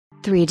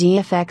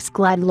3dfx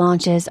Glide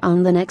launches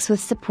on Linux with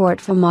support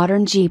for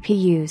modern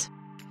GPUs.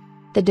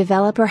 The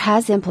developer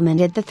has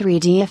implemented the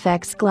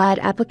 3dfx Glide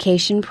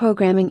application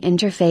programming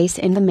interface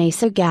in the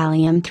Mesa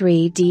Gallium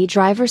 3D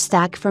driver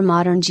stack for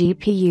modern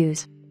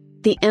GPUs.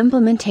 The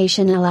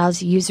implementation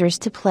allows users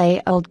to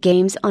play old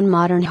games on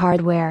modern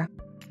hardware.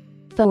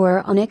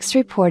 PhoronX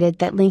reported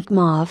that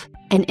LinkMov,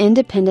 an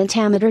independent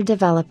amateur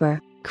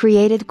developer,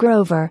 created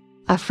Grover,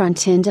 a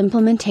front-end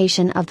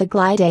implementation of the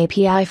Glide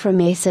API for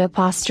Mesa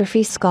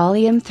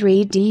Scallium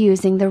 3D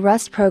using the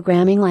Rust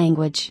programming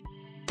language.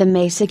 The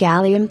Mesa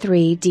Gallium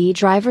 3D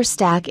driver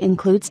stack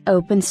includes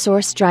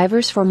open-source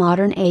drivers for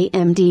modern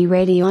AMD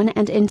Radeon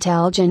and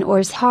Intel Gen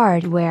 4's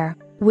hardware,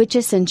 which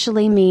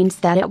essentially means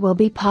that it will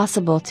be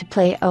possible to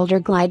play older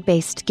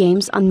Glide-based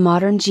games on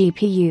modern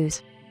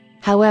GPUs.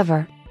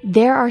 However,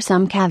 there are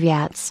some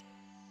caveats.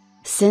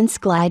 Since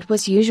Glide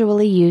was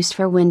usually used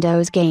for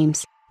Windows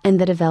games, and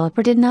the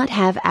developer did not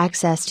have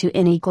access to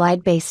any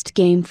Glide-based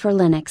game for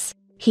Linux,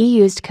 he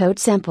used code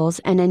samples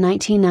and a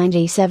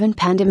 1997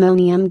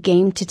 Pandemonium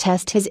game to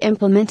test his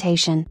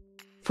implementation.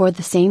 For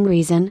the same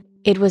reason,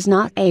 it was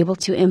not able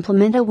to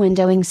implement a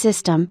windowing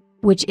system,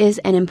 which is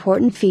an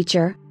important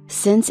feature,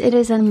 since it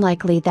is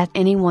unlikely that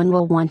anyone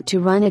will want to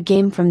run a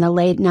game from the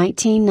late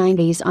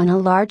 1990s on a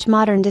large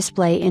modern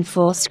display in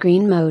full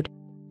screen mode.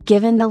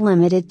 Given the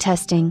limited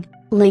testing,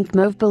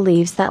 LinkMov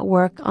believes that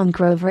work on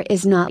Grover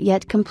is not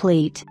yet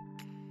complete.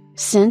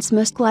 Since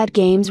most Glide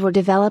games were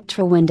developed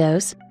for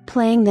Windows,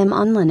 playing them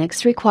on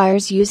Linux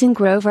requires using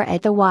Grover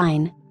at the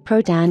Wine,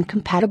 Proton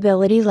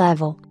compatibility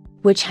level,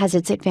 which has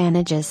its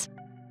advantages.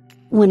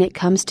 When it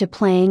comes to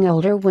playing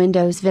older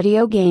Windows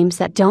video games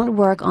that don't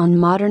work on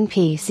modern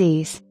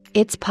PCs,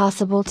 it's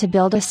possible to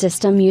build a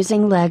system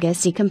using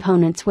legacy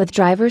components with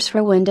drivers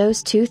for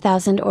Windows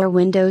 2000 or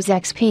Windows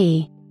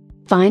XP.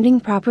 Finding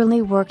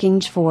properly working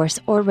GeForce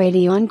or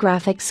Radeon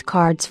graphics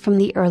cards from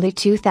the early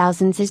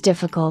 2000s is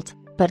difficult,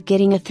 but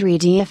getting a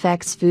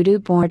 3dfx Voodoo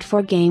board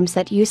for games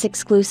that use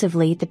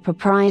exclusively the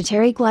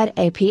proprietary Glide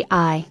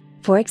API,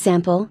 for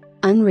example,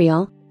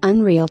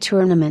 Unreal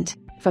Tournament,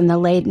 from the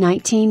late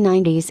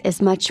 1990s is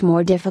much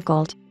more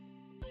difficult.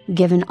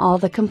 Given all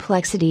the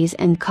complexities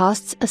and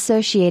costs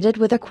associated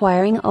with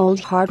acquiring old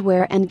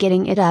hardware and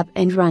getting it up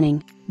and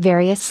running,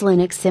 various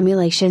Linux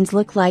simulations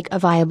look like a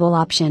viable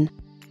option.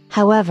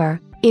 However,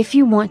 if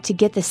you want to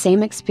get the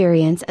same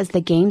experience as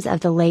the games of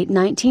the late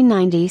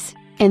 1990s,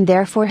 and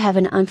therefore have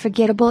an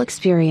unforgettable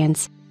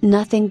experience,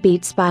 nothing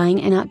beats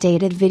buying an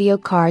outdated video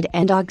card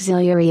and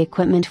auxiliary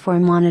equipment for a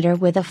monitor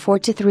with a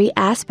 4:3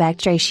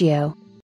 aspect ratio.